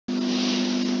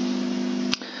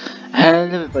Hello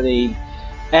everybody,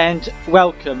 and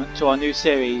welcome to our new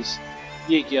series,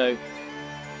 Yu-Gi-Oh!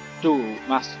 Duel,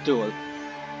 Master Duel.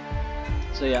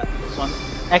 So yeah, it's on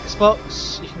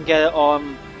Xbox. You can get it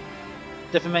on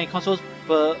different main consoles,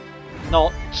 but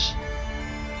not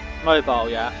mobile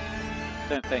yet.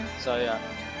 Don't think so. Yeah.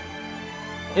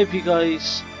 Hope you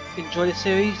guys enjoy this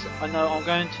series. I know I'm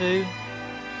going to,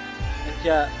 and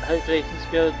yeah, hopefully it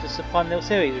can be just a fun little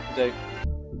series we can do.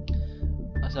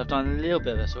 So I've done a little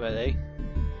bit of this already,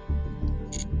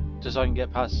 just so I can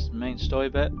get past the main story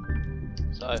bit.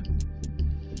 So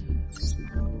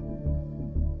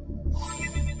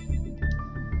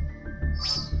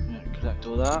yeah, collect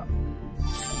all that.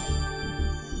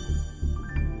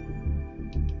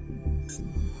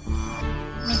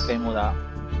 And claim all that.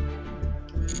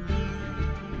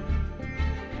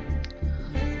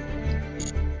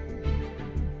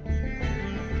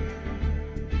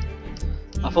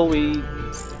 I thought we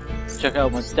check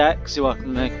out my deck, see what I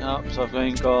can make up. So I've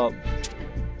only got,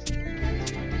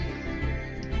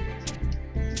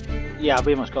 yeah, I've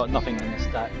pretty much got nothing in this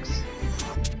deck.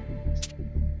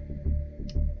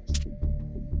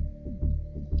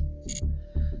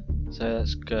 So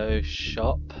let's go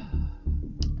shop.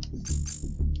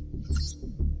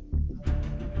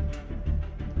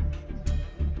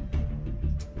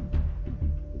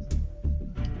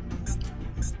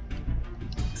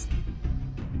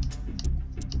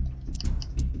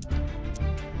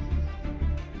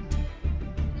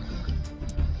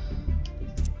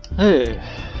 Oh,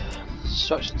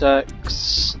 structure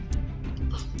decks.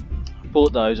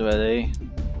 Bought those already.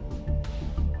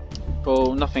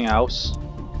 But nothing else.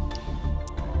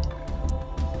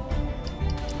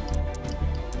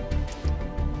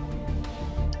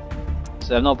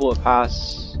 So I've not bought a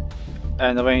pass,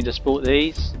 and I've only just bought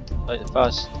these, like the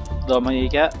first lot of money you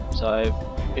get. So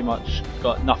pretty much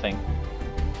got nothing.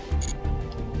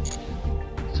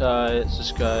 So let's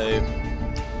just go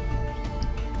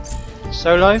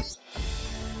solo.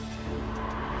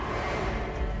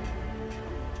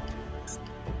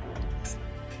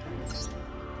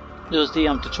 This was the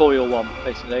tutorial one,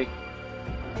 basically.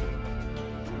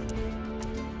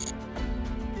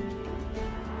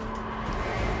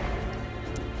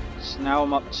 So now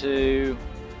I'm up to,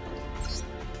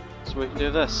 so we can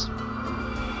do this.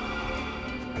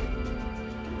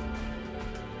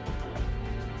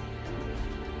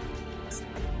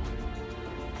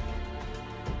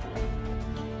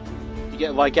 You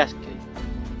get a right guess key.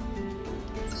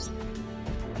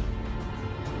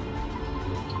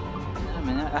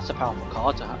 That's a powerful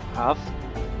card to have.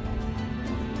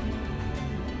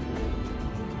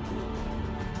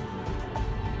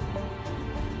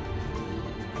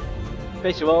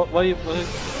 Basically, what it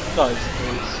does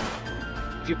is,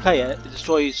 if you play it, it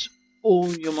destroys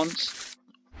all your monsters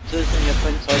in your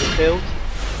opponent's side of the field.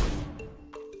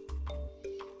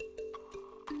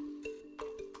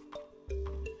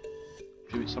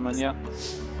 Should we summon yet?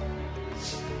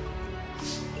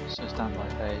 So standby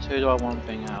phase. Who do I want to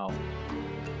bring out?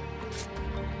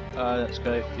 Let's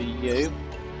go for you.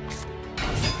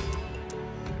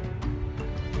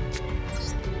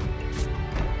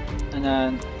 And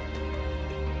then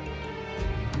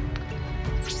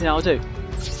I'll do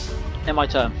in my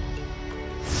turn.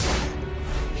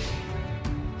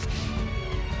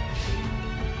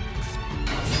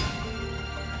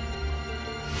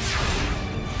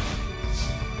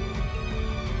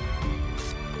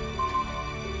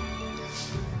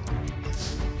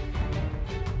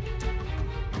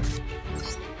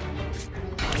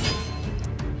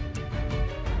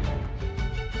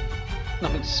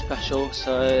 Nothing special,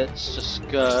 so let's just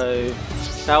go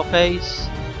south phase.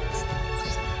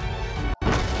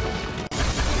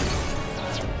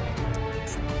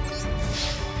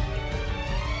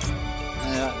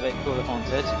 And activate Call the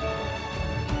Haunted.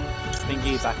 Bring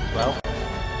you back as well.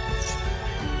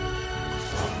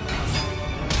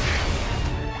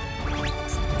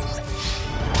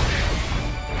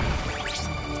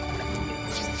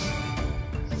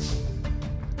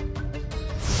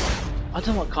 I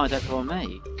don't know what kind of deck I'll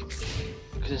make,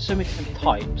 because there's so many different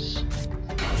types to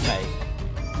make.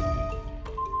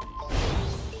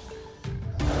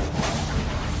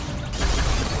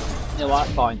 You know what,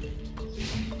 fine.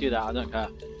 Do that, I don't care.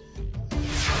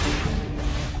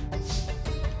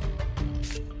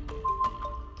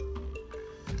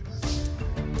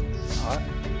 Alright.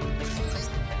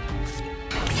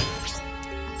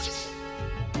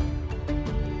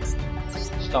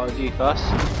 Start with you first.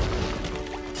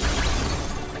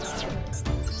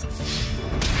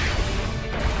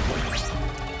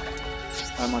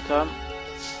 My turn.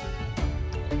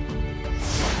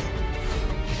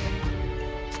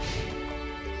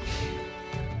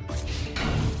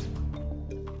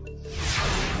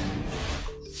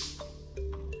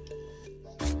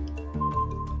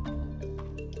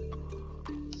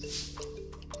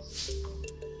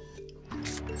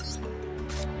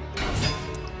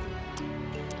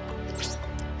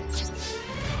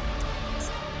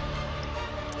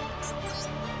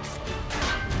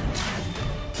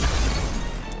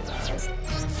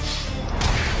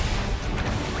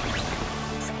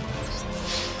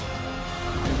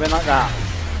 Something like that.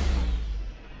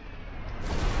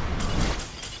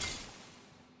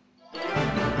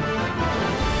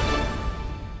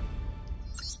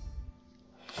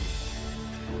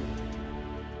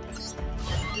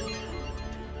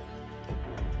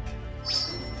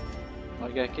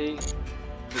 Mageki,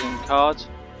 green card.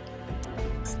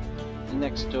 The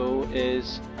next duel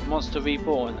is Monster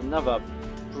Reborn, another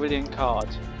brilliant card.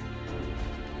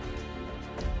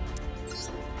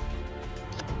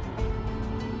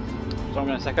 So I'm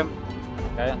going to second.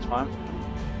 Okay, that's fine.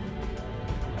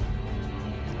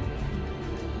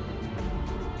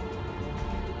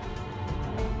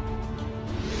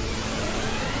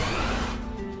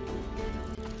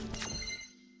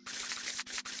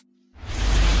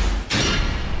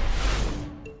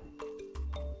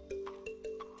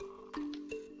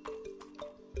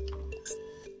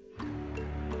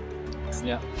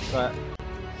 Yeah, right.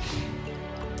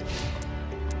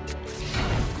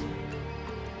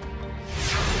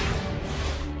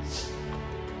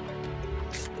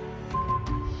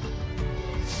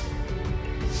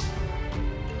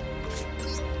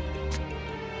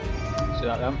 See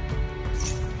that then.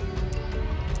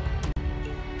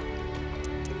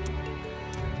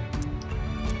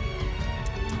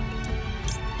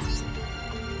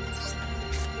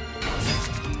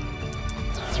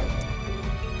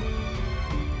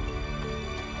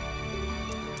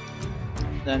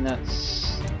 Then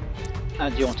let's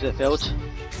add you onto the field.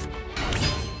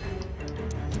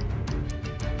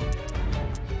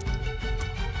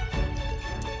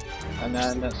 And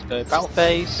then let's go battle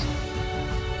phase.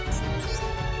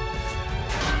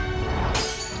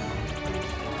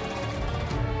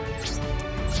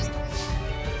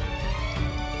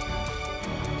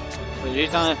 We'll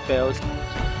use down the field.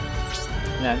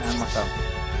 And then add myself.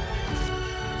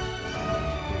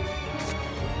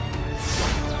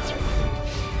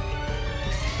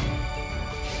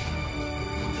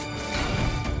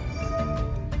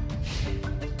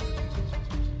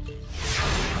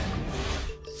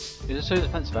 You're just so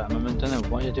defensive at the moment, don't know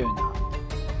why you're doing that.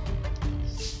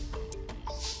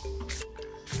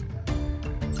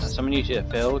 That's someone new to the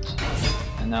field,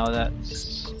 and now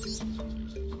that's...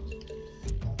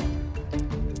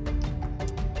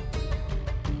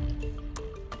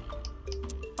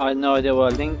 I have no idea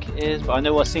what a link is, but I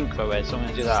know what synchro is, so I'm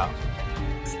going to do that.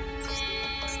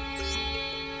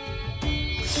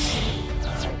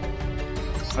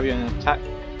 Are you in attack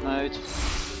mode?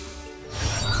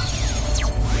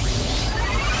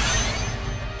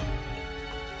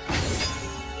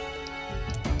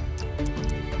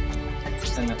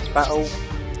 Then let's battle.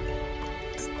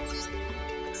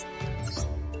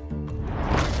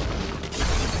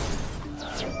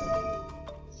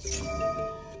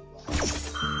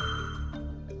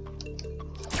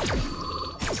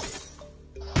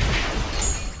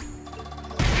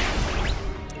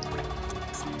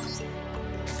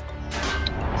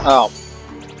 Oh,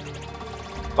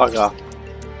 bugger.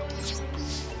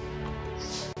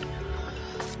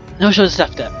 No, I should have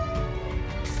left it.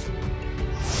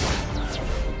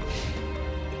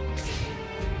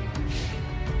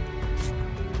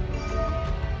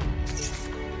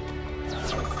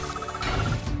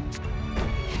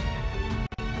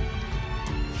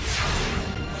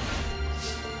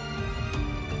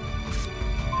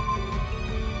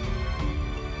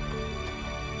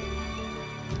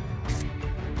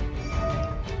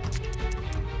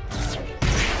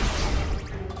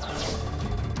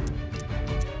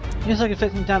 You just like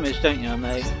inflicting damage, don't you,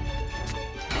 mate?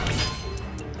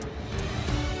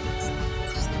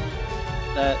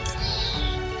 Let's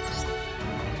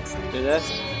do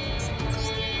this.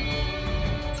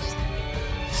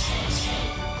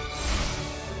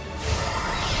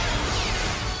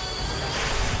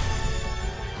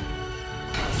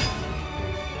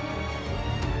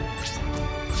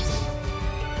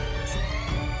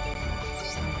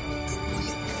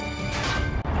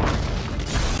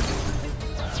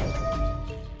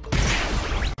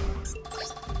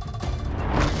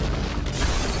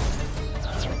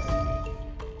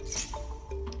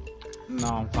 No,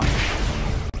 I'm fine.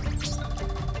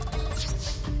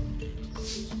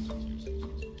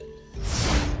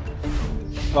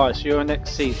 Right, so you're a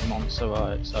next season monster,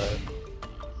 right? So.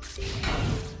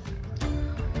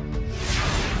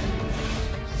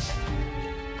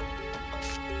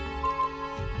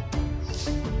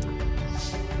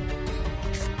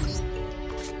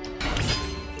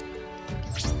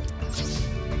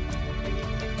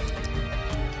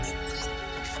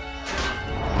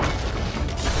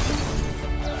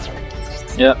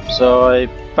 Yep, so I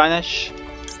banish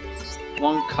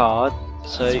one card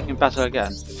so you can battle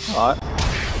again. Alright.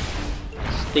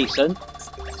 It's decent.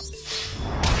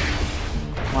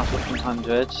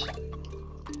 1500.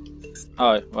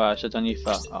 Oh, well, I should have done you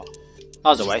first. Oh, that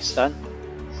was a waste then.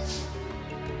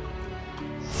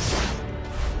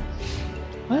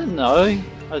 I don't know.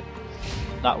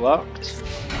 That worked.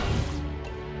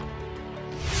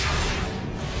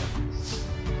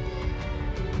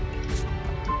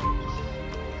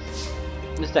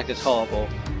 This deck is horrible.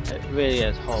 It really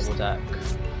is a horrible deck.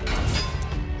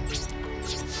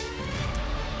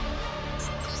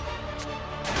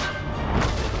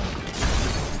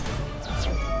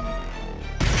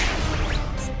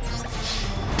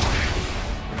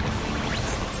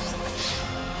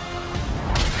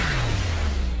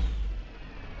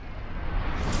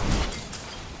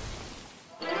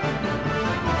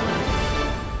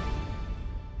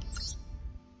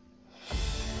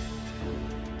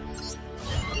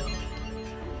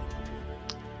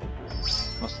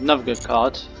 That's another good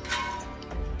card.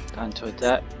 Down to a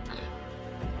deck.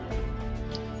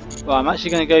 Well, I'm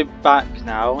actually going to go back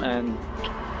now and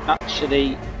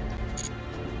actually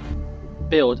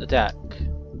build a deck.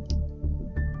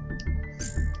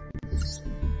 Let's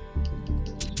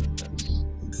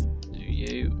do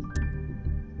you.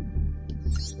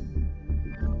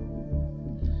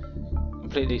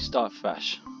 Completely start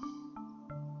fresh.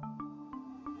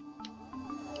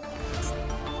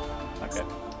 Okay.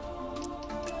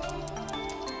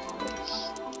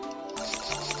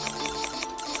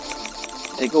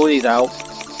 Take all these out.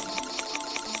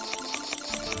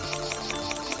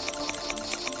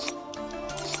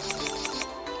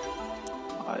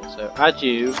 Alright, so add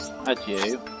you.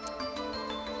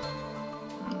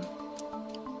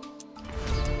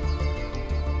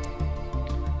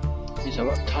 So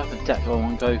what type of deck do I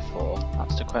want to go for?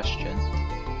 That's the question.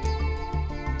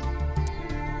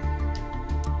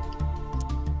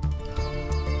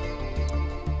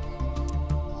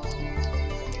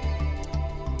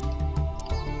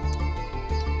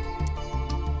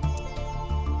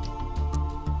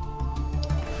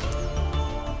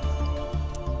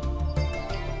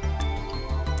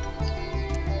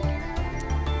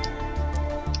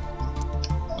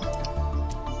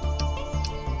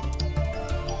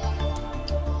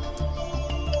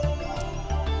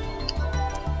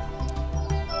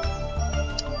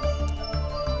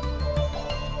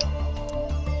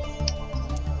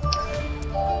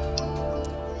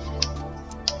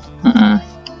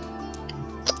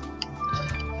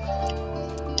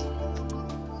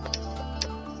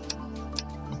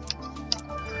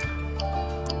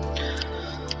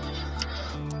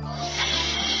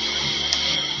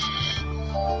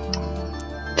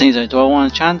 Do I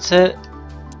want to chance it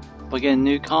by getting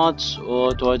new cards,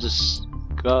 or do I just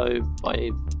go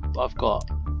by what I've got?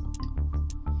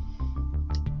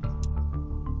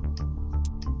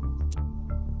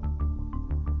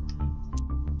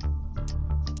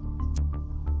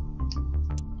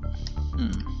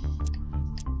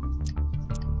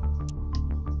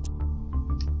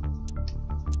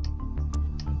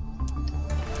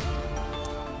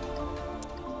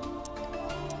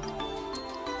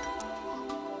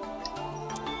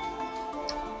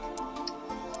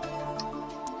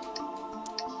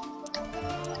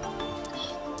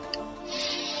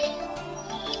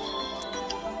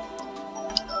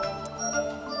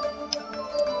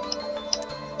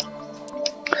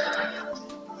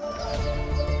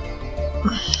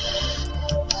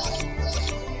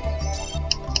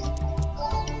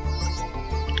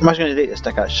 I'm actually going to delete this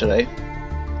deck actually.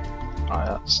 Alright,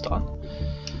 that's done.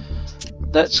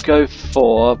 Let's go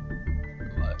for...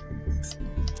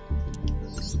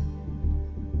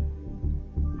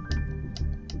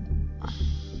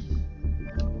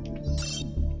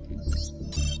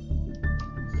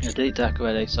 Yeah, delete deck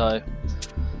already, so...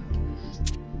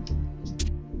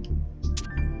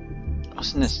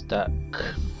 What's in this deck?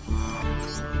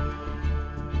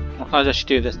 What can I just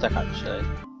do with this deck actually?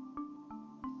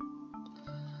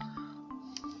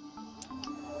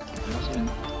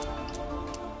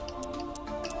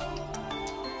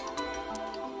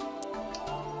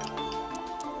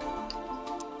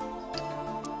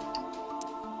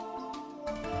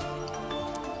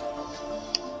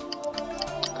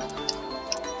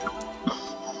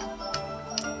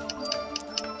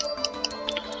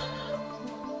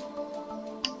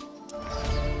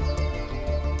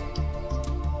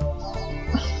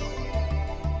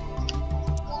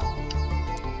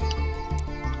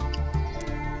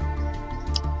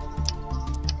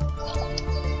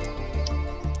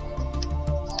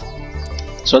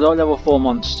 So a lot of level 4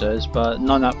 monsters, but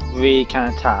none that really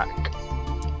can attack.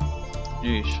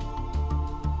 Yeesh.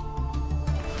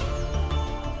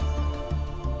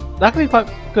 That could be quite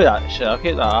good actually, I'll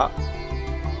keep that.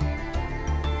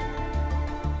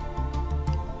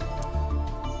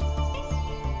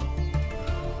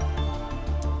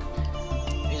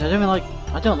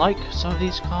 I don't like some of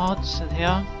these cards in here.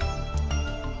 I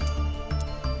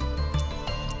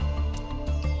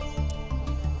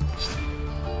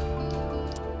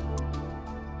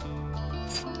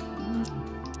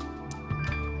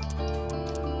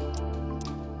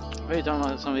really don't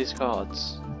like some of these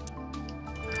cards.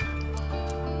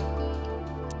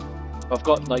 I've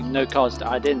got like no cards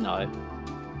to add in though. Oh,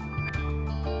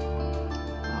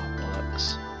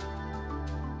 bollocks.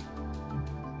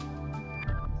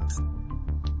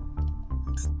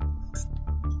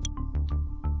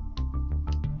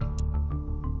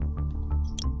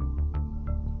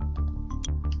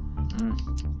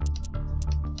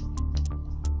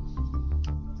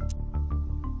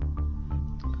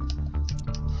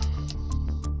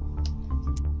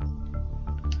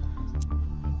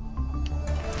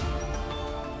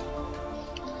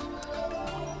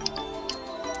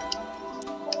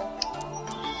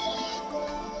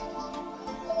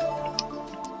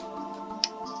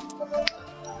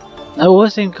 They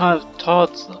always seem kind of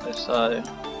tards though, so...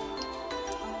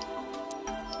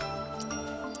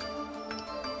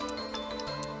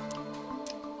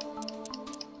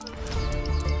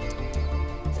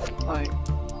 Like...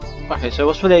 Okay, so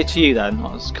what's related to you then,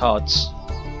 as cards?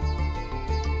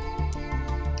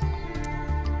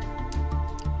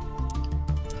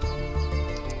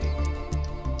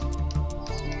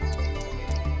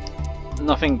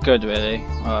 Nothing good really.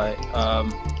 Alright,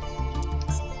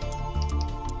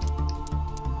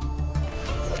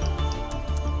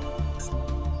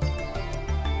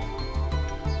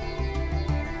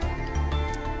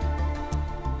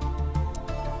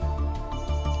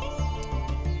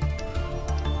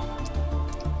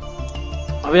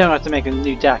 we don't have to make a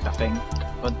new deck, I think,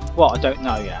 but what, I don't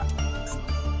know yet.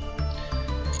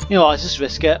 You know what, let's just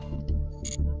risk it.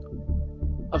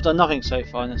 I've done nothing so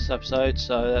far in this episode,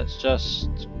 so let's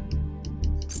just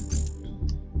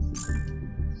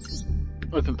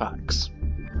open packs.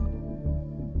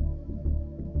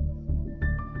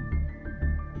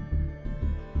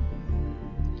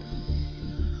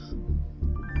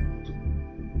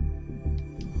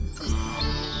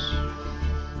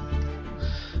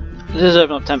 This is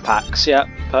open up 10 packs, yeah,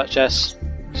 purchase.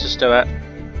 Let's just do it.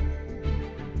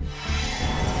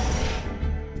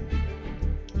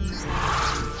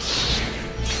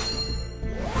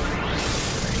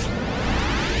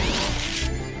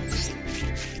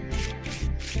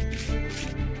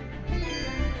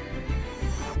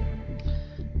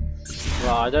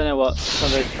 Well, I don't know what some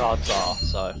of those cards are,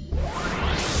 so...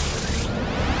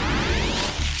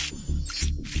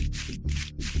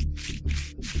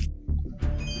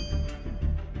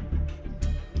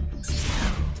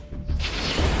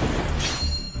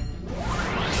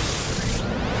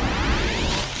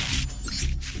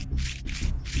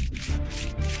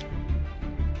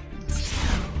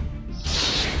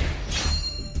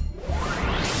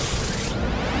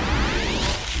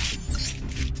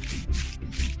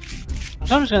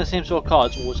 I'm just going to the same sort of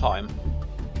cards all the time.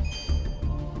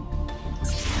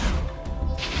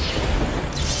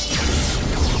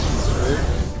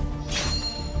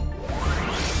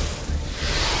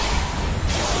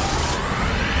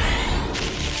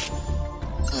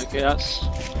 Okay, that's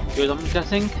good, I'm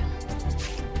guessing.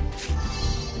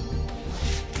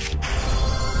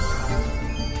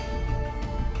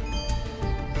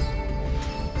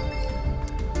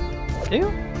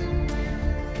 Two?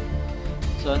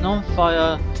 So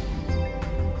non-fire.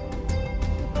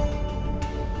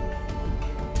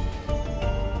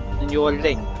 And your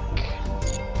Link.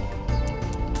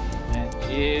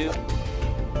 And you.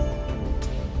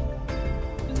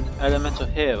 An elemental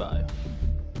hero.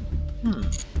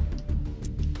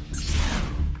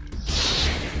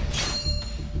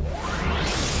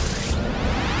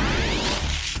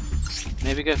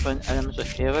 Maybe go for an elemental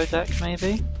hero deck,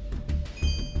 maybe?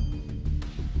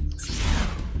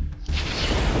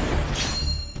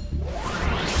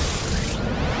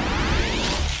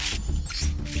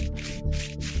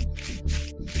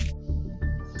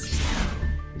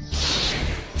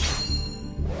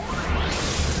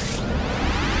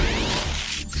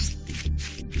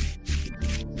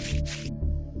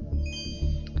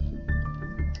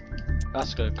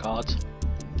 That's a good card.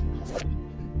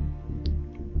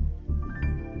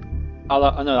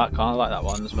 I know that card, I like that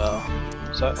one as well.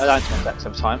 So I like my decks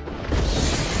every time.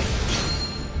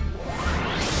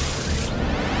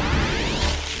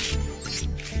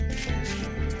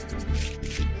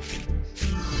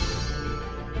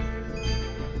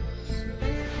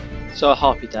 So a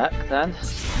Harpy deck then.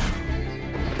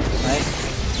 Okay.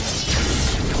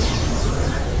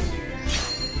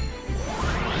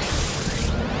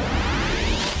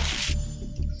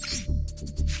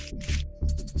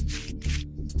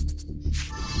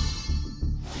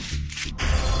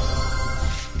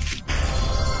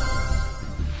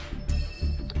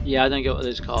 Yeah, I don't get what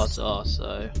those cards are,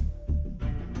 so.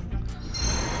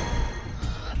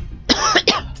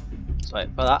 Sorry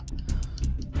for that.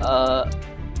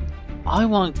 I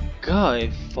want to go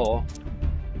for.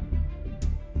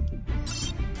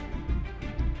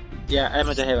 Yeah,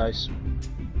 Emma the Heroes.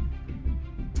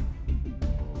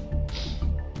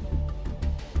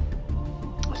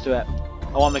 Let's do it.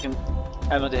 I want to make an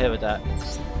Emma the Hero deck.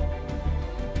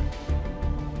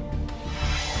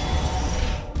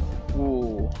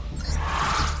 Ooh.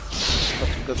 Got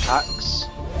some good packs.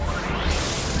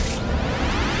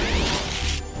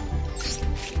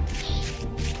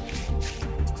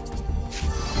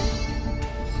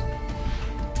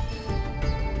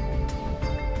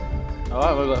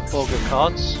 Alright, we've got 4 good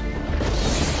cards.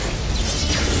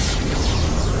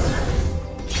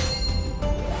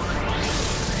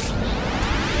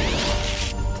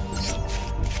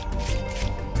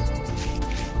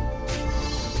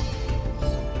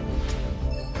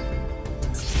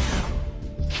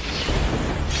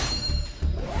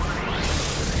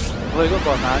 We've got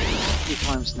Bowman a few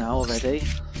times now already.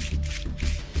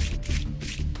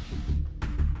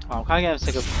 Oh, I'm kind of getting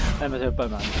sick of Emma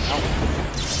Bowman now.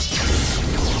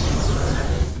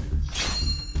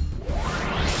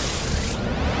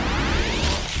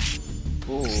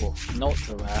 Ooh, not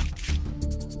so rare.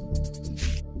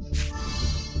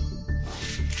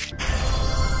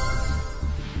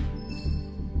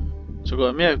 So we've got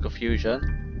a Miracle Fusion.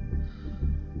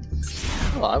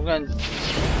 Well, I'm going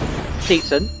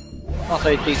decent. Not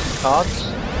so decent cards.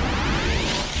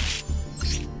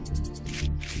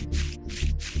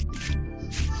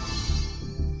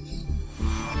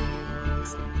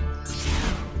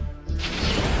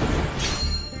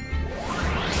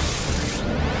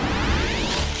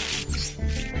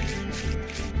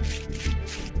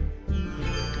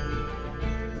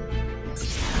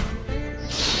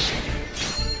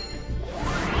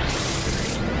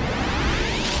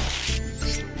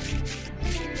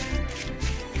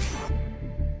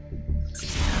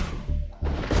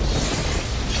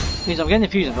 Means I'm getting the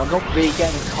fusion, but I'm not really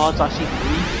getting the cards I actually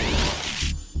need.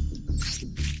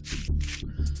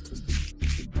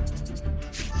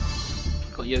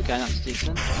 Got you again, that's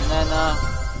decent. And then,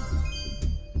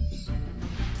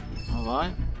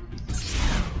 alright.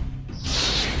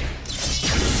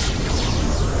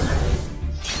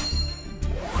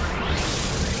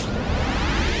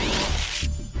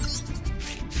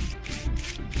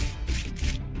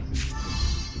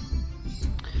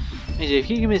 If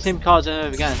you give me the same cards over and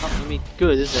over again, it's not going to be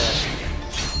good, is it?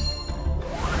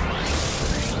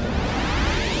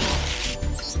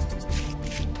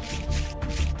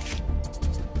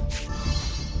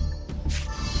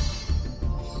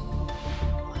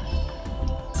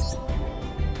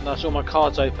 That's all my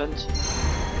cards opened.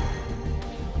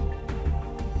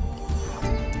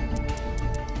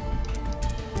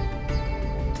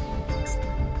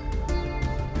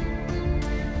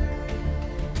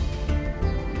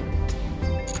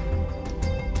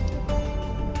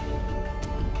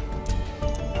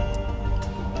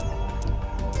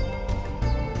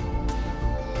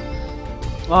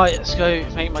 Right, let's go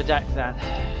make my deck then.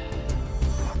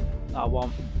 I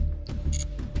want.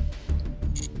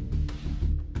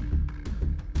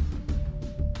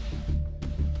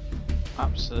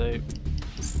 Absolute.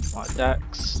 Right,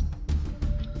 decks.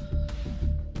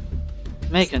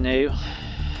 Make a new.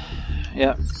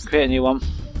 Yep, create a new one.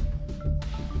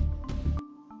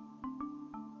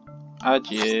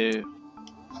 Add you.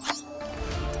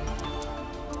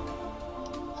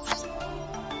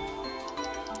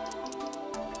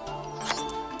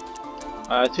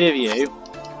 3 of you.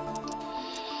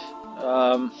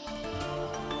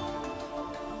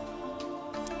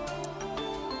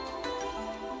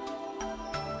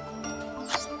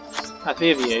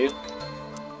 3 of you.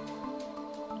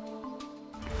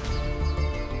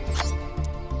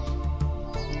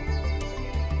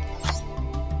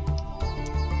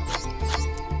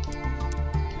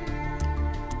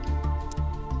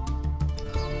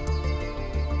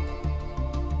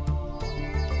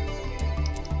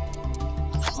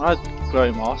 I had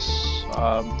Glow Moss.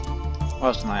 What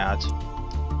else can I add?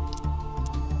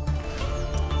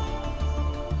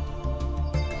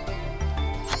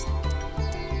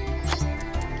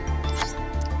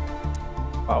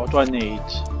 Oh, what do I need?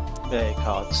 There,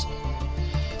 cards.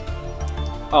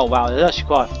 Oh wow, there's actually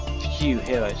quite a few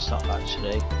hero stuff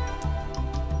actually.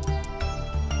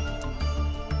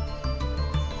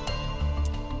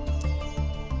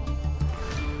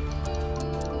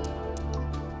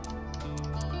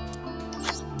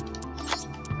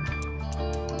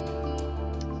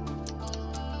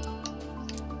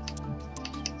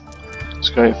 Let's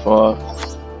go for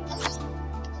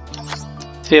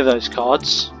 3 of those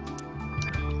cards.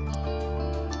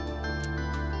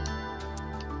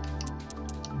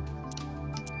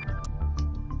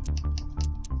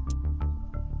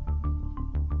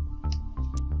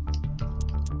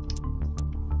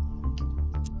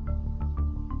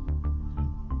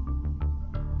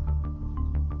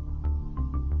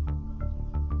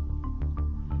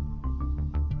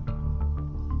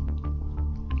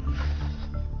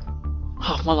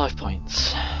 Half my life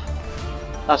points.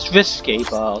 That's risky,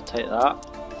 but I'll take that.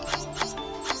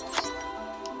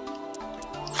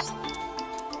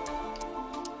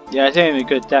 Yeah, it's only a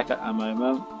good deck at the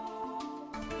moment.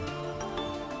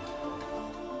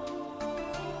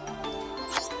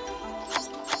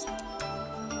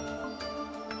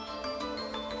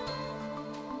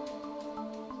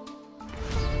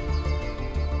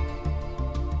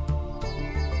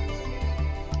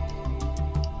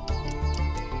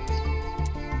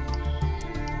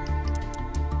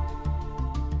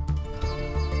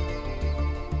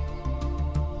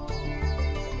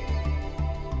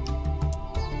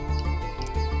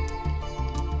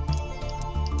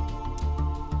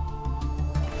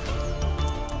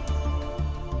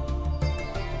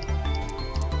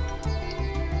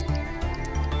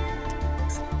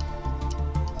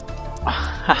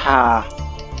 Haha.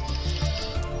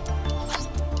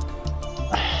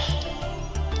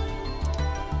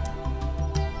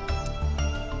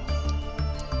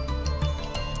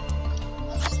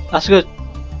 That's a good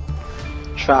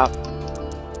trap.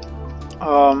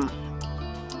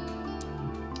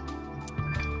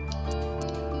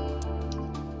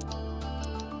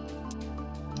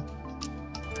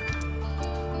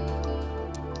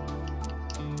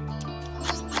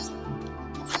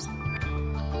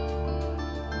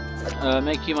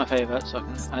 Make you my favourite so I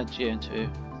can add you into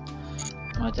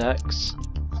my decks.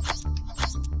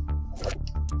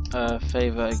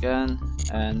 Favourite again,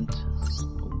 and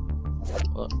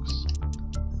looks.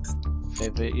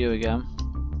 Favourite you again,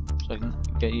 so I can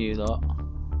get you lot.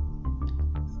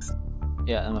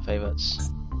 Yeah, they're my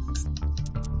favourites.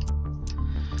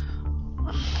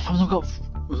 I haven't got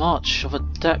much of a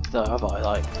deck though, have I?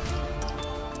 Like,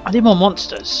 I need more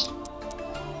monsters.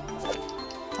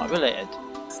 Not related.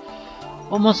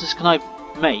 What monsters can I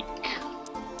make?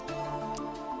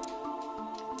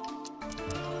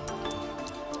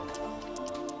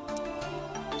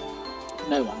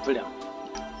 No one, brilliant.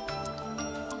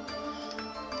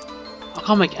 I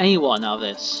can't make anyone out of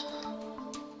this.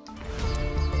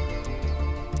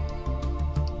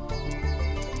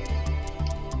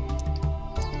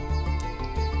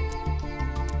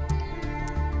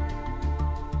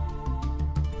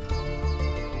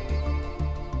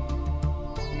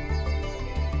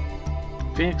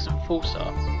 Phoenix and Forcer.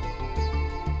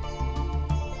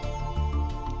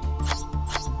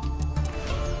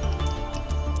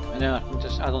 And then I can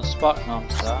just add on Spark Arm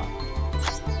to that.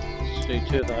 Just do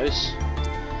 2 of those.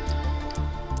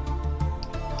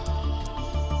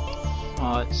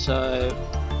 Alright, so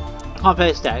I can't play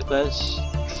this deck, but let's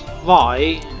try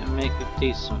and make a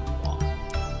decent one.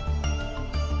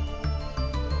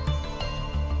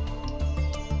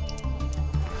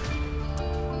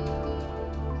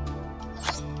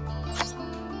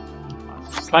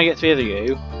 Try and get 3 of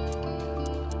you.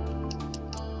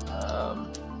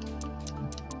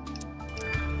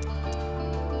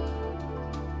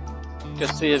 Get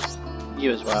 3 of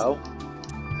you as well.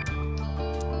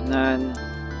 And then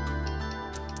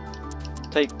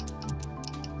take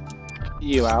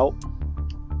you out.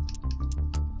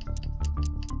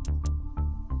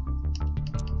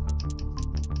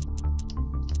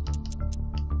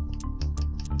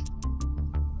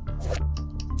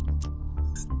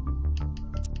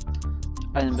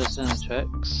 And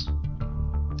Tricks.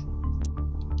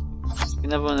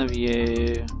 Another one of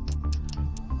you.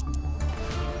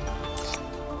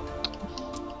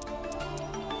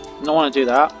 I don't want to do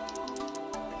that.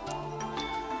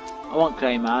 I want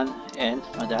Clayman in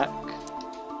my deck.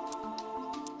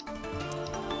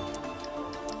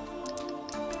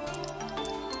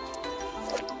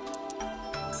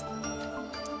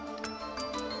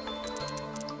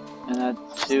 And add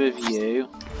 2 of you.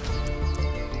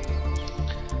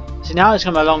 See, now it's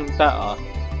come along better.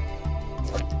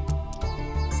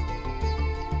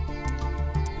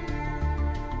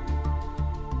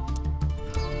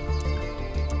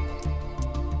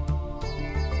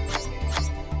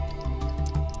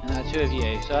 And add 2 of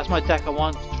you. So that's my deck I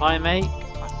want to try and make.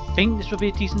 I think this would be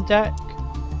a decent deck.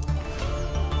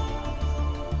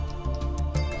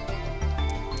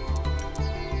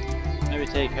 Maybe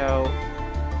take out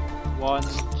 1, 2,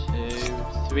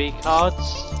 3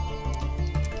 cards.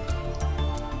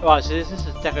 Right, so this is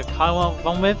the deck I kind of want to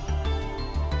run with.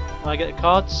 when I get the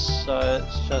cards, so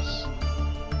it's just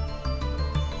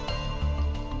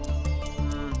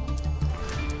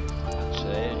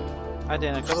actually add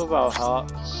in a couple of wild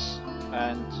hearts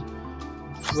and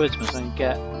woodsman so I can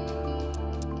get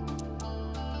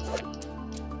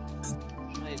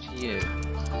to you.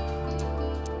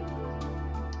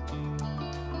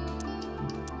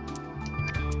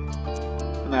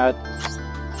 And add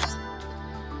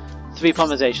 3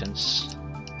 polymerizations.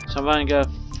 So I'm running a.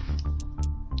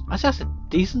 Actually, that's a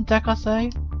decent deck, I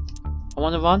say. I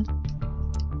want to run.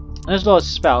 And there's a lot of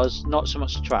spells, not so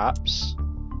much traps.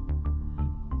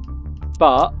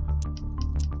 But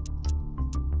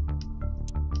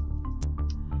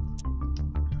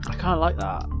I kind of like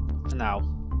that for now.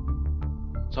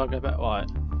 So I'll go back right.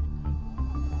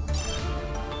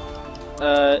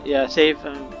 Yeah, save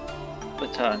and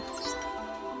return.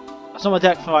 That's not my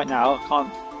deck for right now. I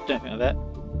can't do anything with it.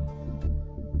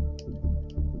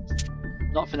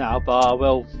 Not for now, but I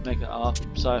will make it up.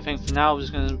 So I think for now I'm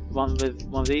just going to run with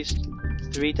one of these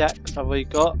 3 decks I've already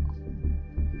got.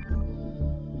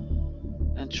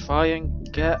 And try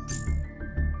and get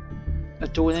a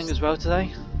dueling as well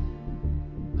today.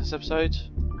 This episode.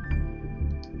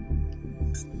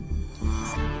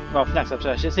 Well, for next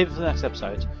episode. I should save it for the next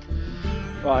episode.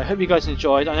 Right, I hope you guys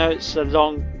enjoyed. I know it's a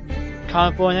long,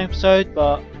 kind of boring episode,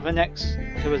 but for the next 2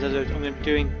 episodes I'm going to be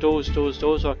doing duels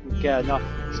so I can get enough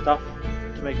stuff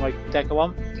to make my deck I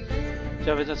want.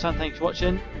 So if it's done, thank you for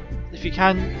watching. If you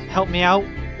can help me out,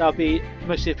 that would be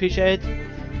mostly appreciated.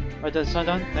 If it's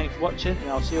done, thank you for watching, and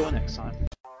I'll see you all next time.